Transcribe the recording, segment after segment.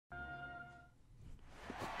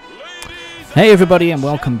Hey everybody, and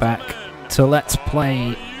welcome back to Let's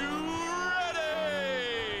Play.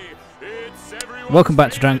 Welcome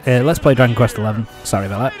back to Let's Play Dragon Quest 11. Sorry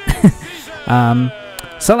about that.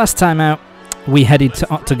 So last time out, we headed to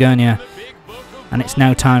Octagonia, and it's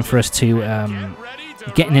now time for us to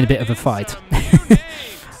get in a bit of a fight.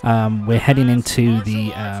 We're heading into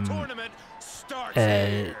the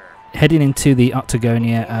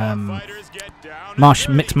Octagonia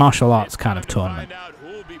mixed martial arts kind of tournament.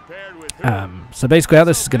 So basically how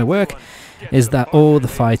this is going to work is that all the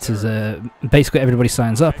fighters, basically everybody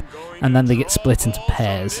signs up, and then they get split into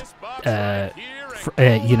pairs.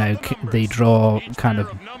 You know, they draw kind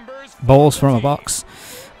of balls from a box,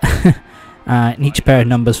 and each pair of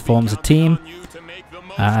numbers forms a team.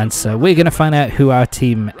 And so we're going to find out who our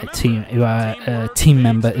team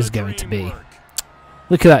member is going to be.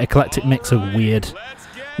 Look at that eclectic mix of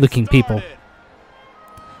weird-looking people.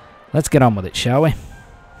 Let's get on with it, shall we?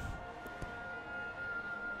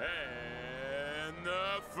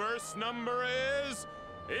 Number is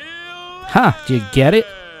Ha! Do you get it?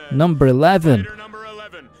 Number 11.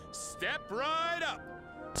 Step right up.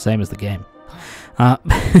 Same as the game.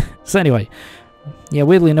 So anyway, yeah,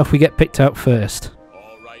 weirdly enough, we get picked out first.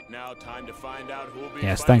 All right, now time to find out who'll be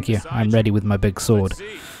Yes, thank you. I'm ready with my big sword,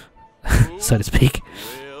 so to speak.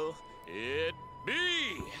 Will it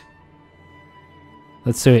be?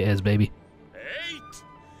 Let's see who it is, baby. 8.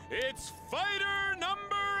 It's fighter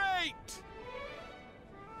number 8.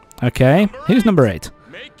 Okay, who's number 8?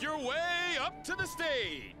 Make your way up to the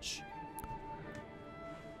stage.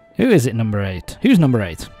 Who is it, number 8? Who's number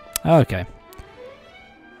 8? Okay.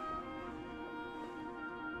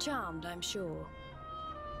 Charmed, I'm sure.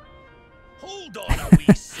 Hold on a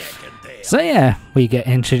wee second there. So yeah, we get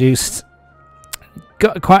introduced.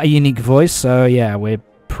 Got quite a unique voice, so yeah, we're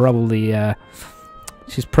probably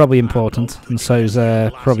she's probably important, and so's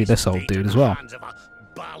probably this old dude as well.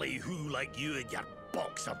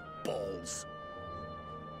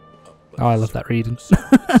 Oh, I love that reading.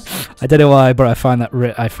 I don't know why, but I find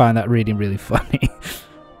that reading really funny.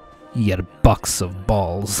 You get a box of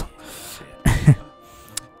balls.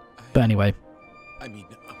 But anyway.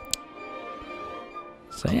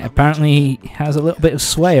 So yeah, apparently he has a little bit of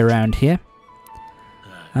sway around here.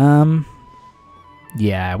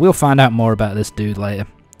 Yeah, we'll find out more about this dude later.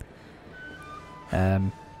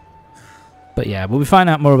 But yeah, we'll find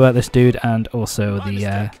out more about this dude and also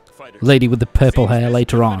the lady with the purple hair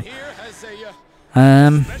later on.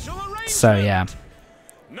 So yeah.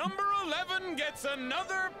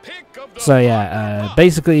 So yeah,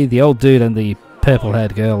 basically the old dude and the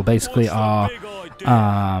purple-haired girl basically are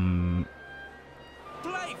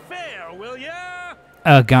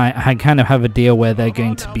I kind of have a deal where they're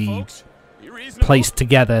going to be placed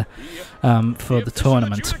together for the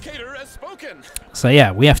tournament. So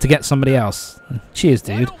yeah, we have to get somebody else. Cheers,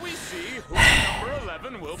 dude.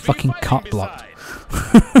 Fucking cock blocked.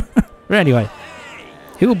 But anyway,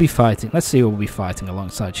 who will be fighting? Let's see who will be fighting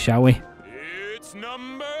alongside, shall we? It's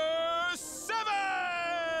number 7.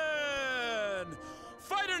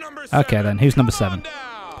 Fighter number 7. Okay then, who's number 7?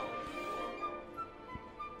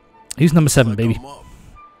 Who's number 7, baby?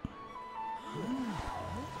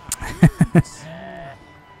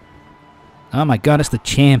 Oh my god, it's the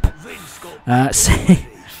champ.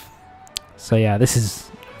 So yeah, this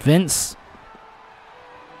is Vince.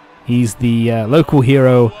 He's the local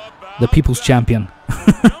hero, the people's champion.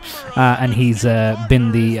 And he's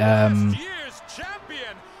been the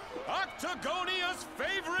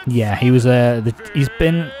yeah, he was he's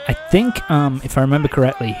been, I think, if I remember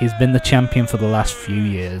correctly, he's been the champion for the last few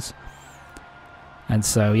years. And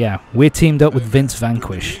so yeah, we're teamed up with Vince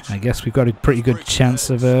Vanquish. I guess we've got a pretty good chance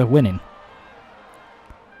of winning.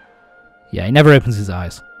 Yeah, he never opens his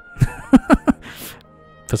eyes.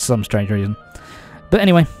 For some strange reason. But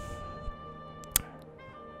anyway.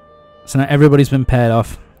 So now everybody's been paired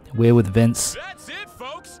off. We're with Vince. That's it,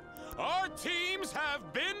 folks. Our teams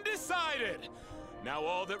have been decided. Now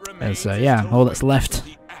all that remains, and so yeah, all that's left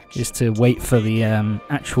is to wait for the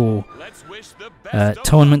actual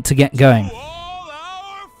tournament to get going.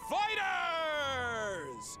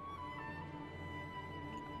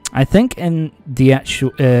 I think in the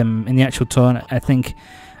actual tournament, I think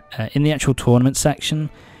in the actual tournament section,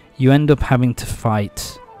 you end up having to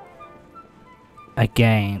fight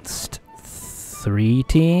against 3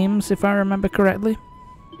 teams, if I remember correctly,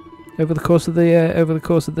 over the course of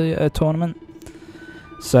the tournament.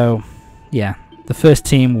 So, yeah, the first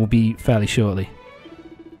team will be fairly shortly.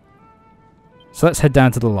 So let's head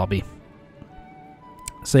down to the lobby.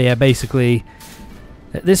 So yeah, basically,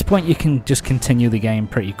 at this point you can just continue the game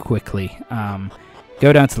pretty quickly.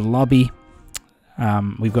 Go down to the lobby,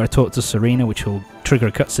 We've got to talk to Serena, which will trigger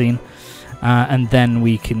a cutscene, and then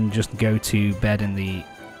we can just go to bed in the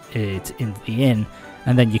inn,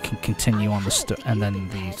 and then you can continue on and then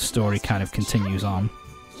the story kind of continues on.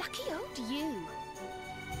 Lucky old you.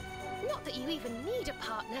 Not that you even need a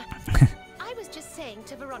partner. I was just saying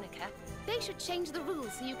to Veronica, they should change the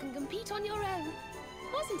rules so you can compete on your own.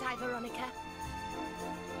 Wasn't I, Veronica?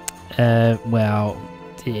 Well,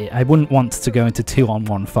 I wouldn't want to go into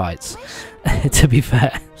 2-on-1 fights, to be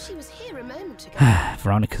fair. She was here a moment ago.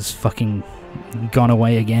 Veronica's fucking gone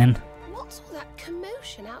away again. What's all that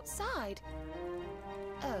commotion outside?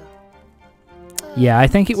 Oh. Yeah, I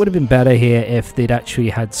think it would have been better here if they'd actually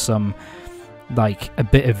had some, like, a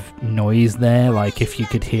bit of noise there, like if you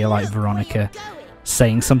could hear, like, Veronica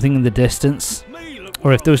saying something in the distance,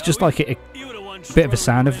 or if there was just, like, a bit of a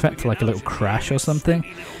sound effect, like a little crash or something.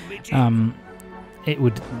 It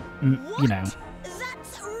would, you know,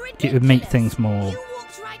 it would make things more,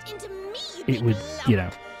 it would, you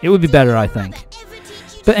know, it would be better, I think.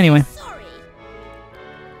 But anyway.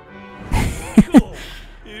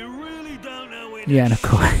 Yeah, and of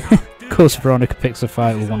course, Veronica picks a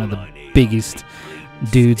fight with one of the biggest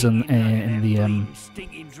dudes in the,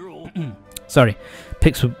 sorry,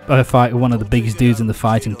 picks a fight with one of the biggest dudes in the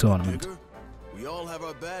fighting tournament. We all have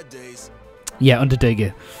our bad days. Yeah,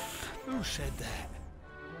 Underdigger. Who said that?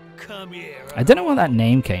 Come here. I don't know where that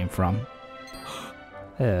name came from.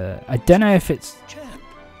 I don't know if it's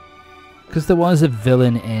because there was a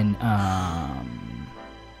villain in I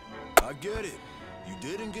get it. You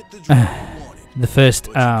didn't get the job you wanted, the first but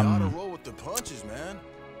you gotta roll with the punches, man.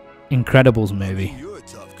 Incredibles movie. You're a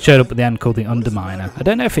tough guy. Showed up at the end called the Underminer. I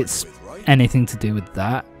don't know if it's anything to do with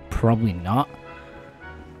that. Probably not.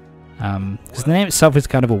 Because the name itself is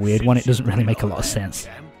kind of a weird one. It doesn't really make a lot of sense.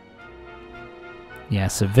 Yeah,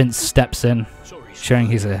 so Vince steps in, showing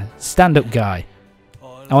he's a stand-up guy.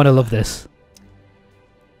 I want to love this.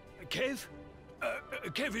 Kev?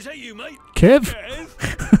 Kev, is that you, mate? Kev?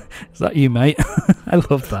 Kev? Is that you, mate? I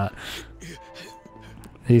love that.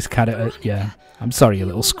 He's kind of, yeah. I'm sorry, you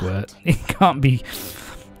little squirt. He can't be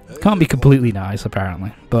completely nice,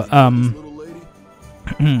 apparently. But,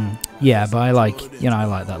 yeah, but I like, you know, I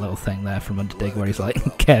like that little thing there from Underdigger where he's like,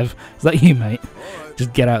 Kev, is that you, mate?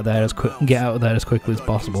 Just get out there as quickly as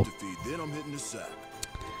possible.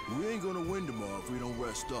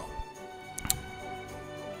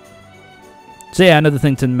 So yeah, another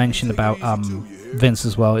thing to mention about Vince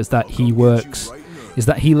as well is that he lives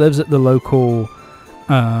at the local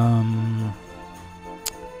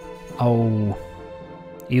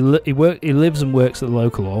he lives and works at the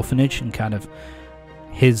local orphanage, and kind of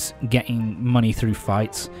his getting money through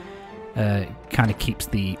fights kind of keeps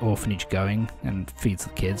the orphanage going and feeds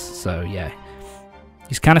the kids. So yeah,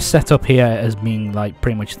 he's kind of set up here as being like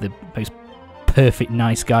pretty much the most perfect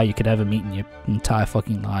nice guy you could ever meet in your entire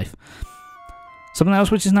fucking life. Something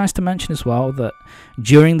else which is nice to mention as well, that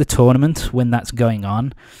during the tournament when that's going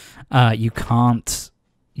on, you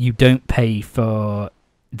don't pay for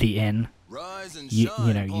the inn.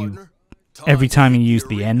 Every time you use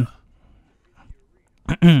the inn,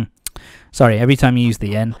 every time you use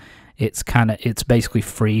the inn, it's basically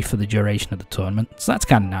free for the duration of the tournament. So that's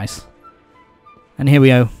kind of nice. And here we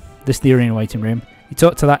go. This is the arena waiting room. You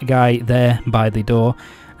talk to that guy there by the door,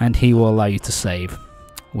 and he will allow you to save,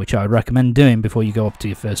 which I would recommend doing before you go up to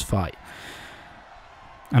your first fight.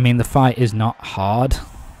 I mean, the fight is not hard,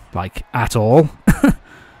 like, at all.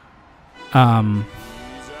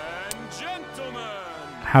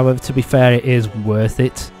 However, to be fair, it is worth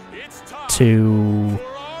it to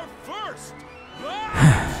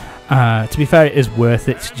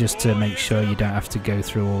just to make sure you don't have to go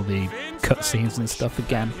through all the cutscenes and stuff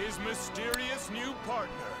again.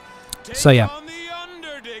 So yeah.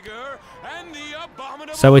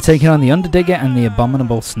 So we're taking on the Underdigger and the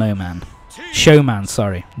Abominable Showman.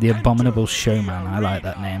 The Abominable Showman. I like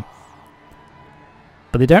that name.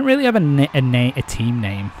 But they don't really have a team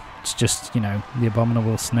name. It's just, you know, the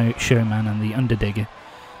Abominable Showman and the Underdigger.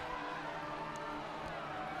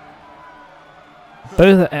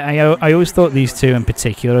 Both, I always thought these two in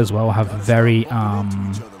particular as well have very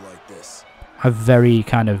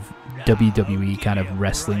kind of WWE kind of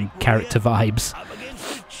wrestling character vibes.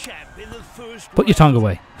 Put your tongue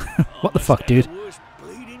away. What the fuck, dude?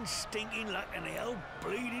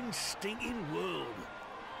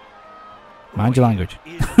 Mind your language.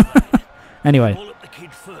 Anyway.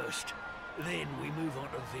 Then we move on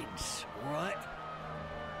to Vince, right?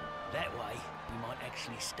 That way, we might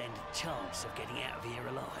actually stand a chance of getting out of here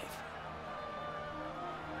alive.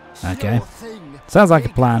 Okay. Sure thing. Sounds like a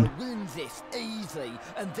We're plan. gonna win this easy,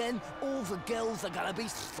 and then all the girls are gonna be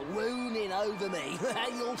swooning over me.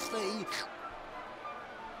 You'll see.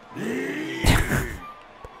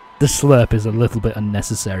 The slurp is a little bit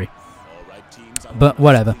unnecessary. All right, teams, I But want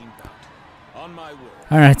whatever. this cleaned up. On my word.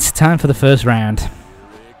 Alright, it's time for the first round. Here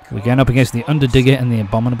it We're going up comes, against the folks. Underdigger and the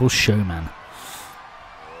Abominable Showman.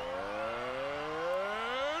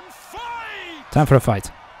 And fight! Time for a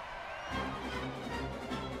fight.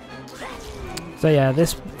 So yeah,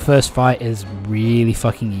 this first fight is really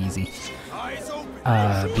fucking easy. Eyes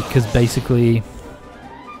open. Because basically...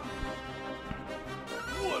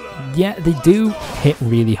 Yeah, they do hit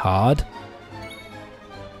really hard.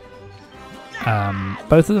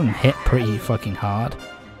 Both of them hit pretty fucking hard.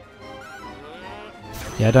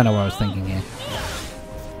 Yeah, I don't know what I was thinking here.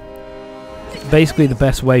 Basically, the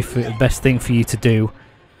best thing for you to do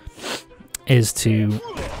is to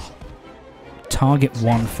target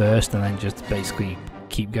one first, and then just basically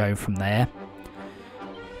keep going from there.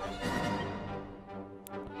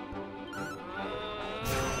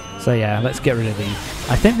 So yeah, let's get rid of these.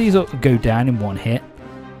 I think these will go down in one hit.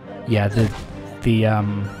 Yeah, the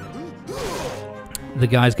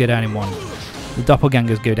guys go down in one. The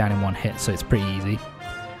doppelgangers go down in one hit, so it's pretty easy.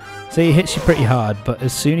 So he hits you pretty hard, but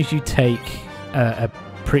as soon as you take a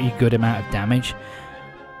pretty good amount of damage,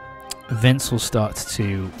 Vince will start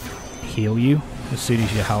to heal you as soon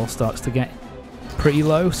as your health starts to get pretty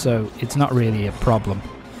low, so it's not really a problem.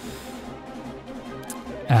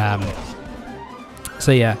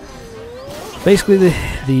 So yeah, basically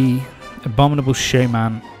the Abominable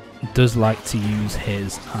Showman does like to use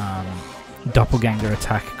his doppelganger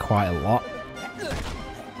attack quite a lot.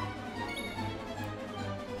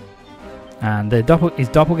 And his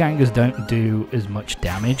doppelgangers don't do as much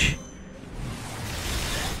damage.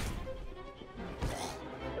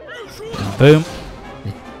 And boom,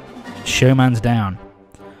 the Showman's down.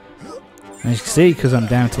 And as you can see, because I'm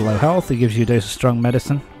down to low health, it gives you a dose of strong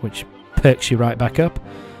medicine, which perks you right back up.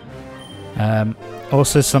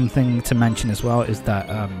 Also, something to mention as well is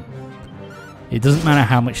that it doesn't matter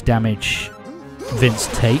how much damage Vince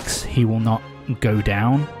takes, he will not go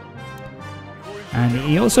down. And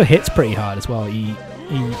he also hits pretty hard as well. He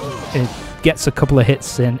gets a couple of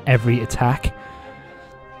hits in every attack.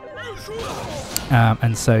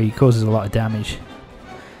 And so he causes a lot of damage.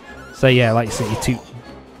 So yeah, like you say,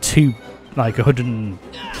 two like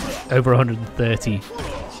over 130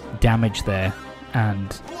 damage there,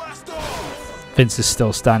 and Vince is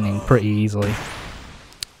still standing pretty easily.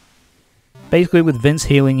 Basically, with Vince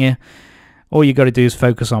healing you, all you got to do is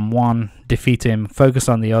focus on one, defeat him, focus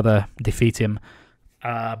on the other, defeat him,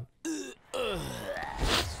 and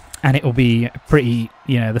it will be pretty,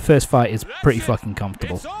 the first fight is pretty fucking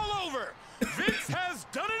comfortable. It's all over. Vince has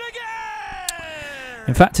done it again.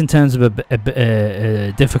 In fact, in terms of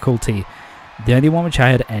a difficulty, the only one which I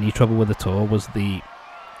had any trouble with at all was the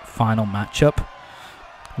final matchup,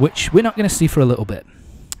 which we're not going to see for a little bit.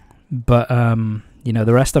 But,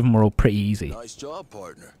 the rest of them were all pretty easy. Nice job,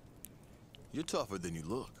 partner. You're tougher than you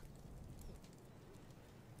look.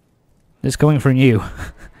 It's coming from you.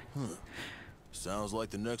 Sounds like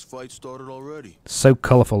the next fight started already. So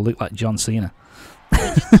colourful, look like John Cena.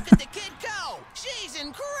 Just look at the kid go. She's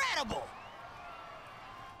incredible.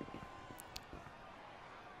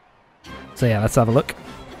 So yeah, let's have a look.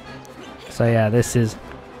 So yeah, this is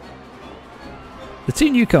the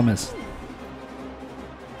two newcomers.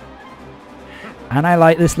 And I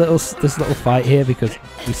like this little fight here because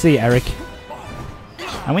we see Eric.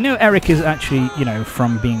 And we know Eric is actually,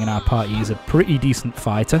 from being in our party, he's a pretty decent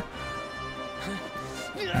fighter.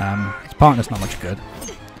 His partner's not much good.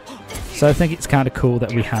 So I think it's kind of cool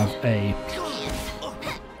that we have a...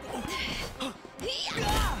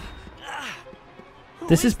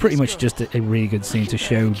 This is pretty much just a really good scene to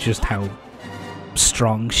show just how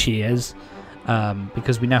strong she is.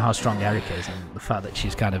 Because we know how strong Eric is, and the fact that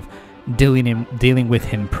she's kind of dealing with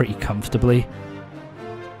him pretty comfortably.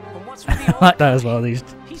 I like that as well. He's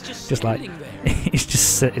just like he's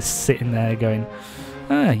just sitting there going,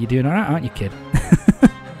 "Ah, you're doing all right, aren't you, kid?"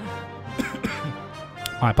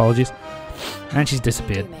 My apologies. And she's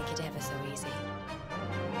disappeared. You make it ever so easy.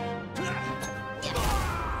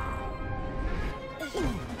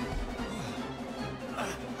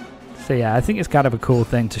 So yeah, I think it's kind of a cool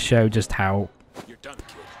thing to show just how You're done,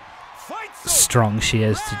 kid. Fight's over. strong she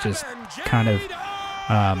is to just kind of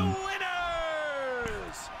Winners!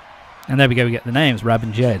 and there we go, we get the names, Rab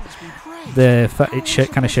and Jade.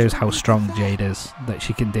 It kind of shows how strong Jade is, that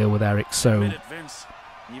she can deal with Eric so Minute, Vince.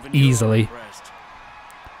 Even you're easily. impressed.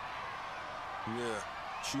 Yeah,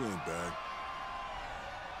 she ain't bad.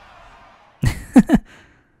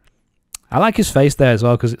 I like his face there as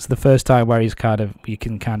well, because it's the first time where he's kind of, you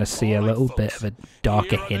can kind of see a little bit of a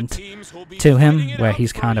darker hint to him, where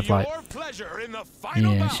he's kind of like,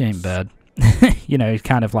 yeah, she ain't bad. You know, he's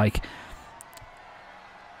kind of like,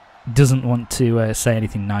 doesn't want to say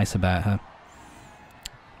anything nice about her.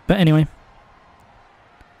 But anyway,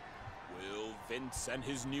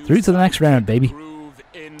 through to the next round, baby.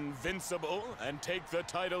 Invincible and take the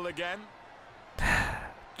title again.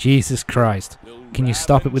 Jesus Christ. Can you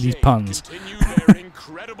stop it with these puns? Continue their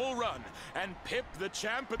incredible run and pip the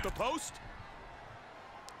champ at the post.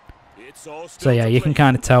 It's all So yeah, you can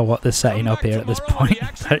kind of tell what they're setting up here at this point.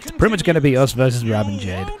 It's pretty much going to be us versus Rab and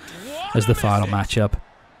Jade as the final matchup.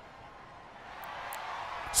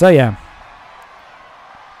 So yeah.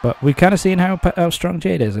 But we've kind of seen how strong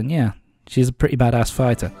Jade is, and yeah, she's a pretty badass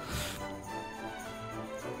fighter.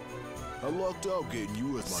 I lucked out getting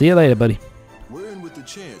you as my See you later, buddy. We're in with the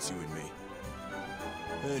chance, you and me.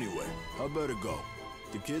 Anyway, I better go.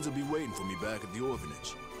 The kids will be waiting for me back at the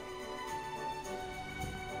orphanage.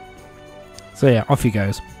 So yeah, off he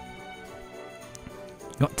goes.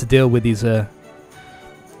 Got to deal with his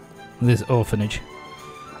this orphanage.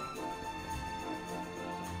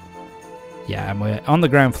 Yeah, and we're on the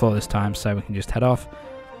ground floor this time, so we can just head off,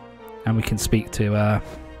 and we can speak to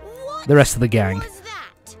the rest of the gang.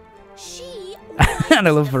 And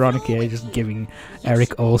I love Veronica here just giving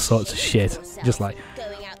Eric all sorts of shit, just like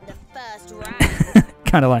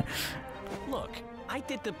kind of like, Look, I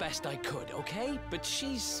did the best I could, okay? But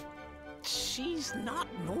she's not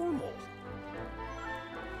normal.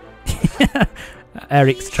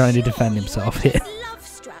 Eric's trying to defend himself here.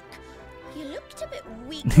 You looked a bit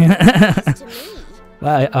weak to me.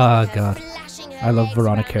 Oh god, I love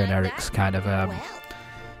Veronica and Eric's kind of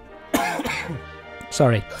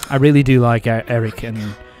sorry, I really do like Eric and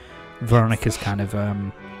Veronica's kind of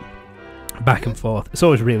back and forth. It's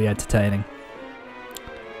always really entertaining.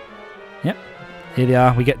 Yep, here they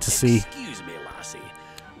are. We get to see. Excuse me, lassie.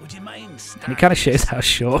 Would you mind And it kind of shows how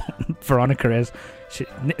short Veronica is.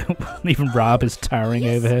 Even Rob is towering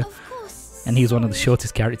over her, and he's one of the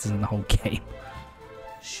shortest characters in the whole game.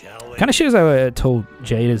 Kind of shows how tall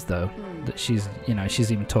Jade is, though. That she's, you know,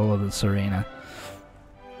 she's even taller than Serena.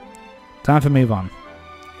 Time for move on.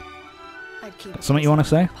 Something you want to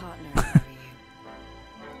say?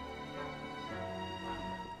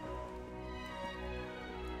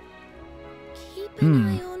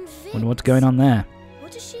 Wonder what's going on there.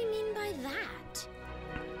 What does she mean by that?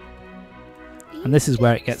 And this is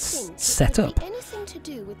where it gets set up. Anything to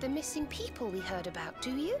do with the missing people we heard about,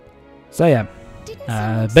 do you? So yeah,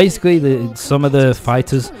 basically some of the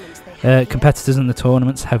fighters, competitors in the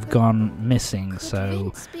tournaments have gone missing.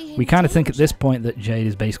 So we kind of think at this point that Jade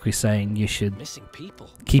is basically saying you should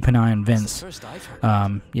keep an eye on Vince.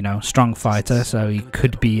 You know, strong fighter, so he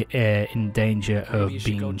could be in danger of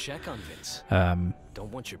being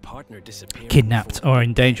kidnapped or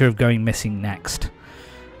in danger of going missing next.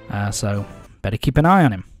 So better keep an eye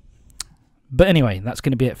on him. But anyway, that's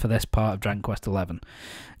going to be it for this part of Dragon Quest XI.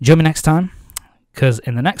 Join me next time, because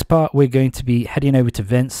in the next part we're going to be heading over to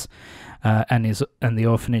Vince and the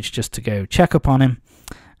orphanage just to go check up on him,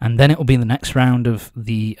 and then it will be the next round of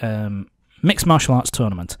the mixed martial arts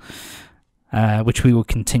tournament, which we will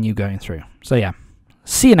continue going through. So yeah,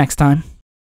 see you next time.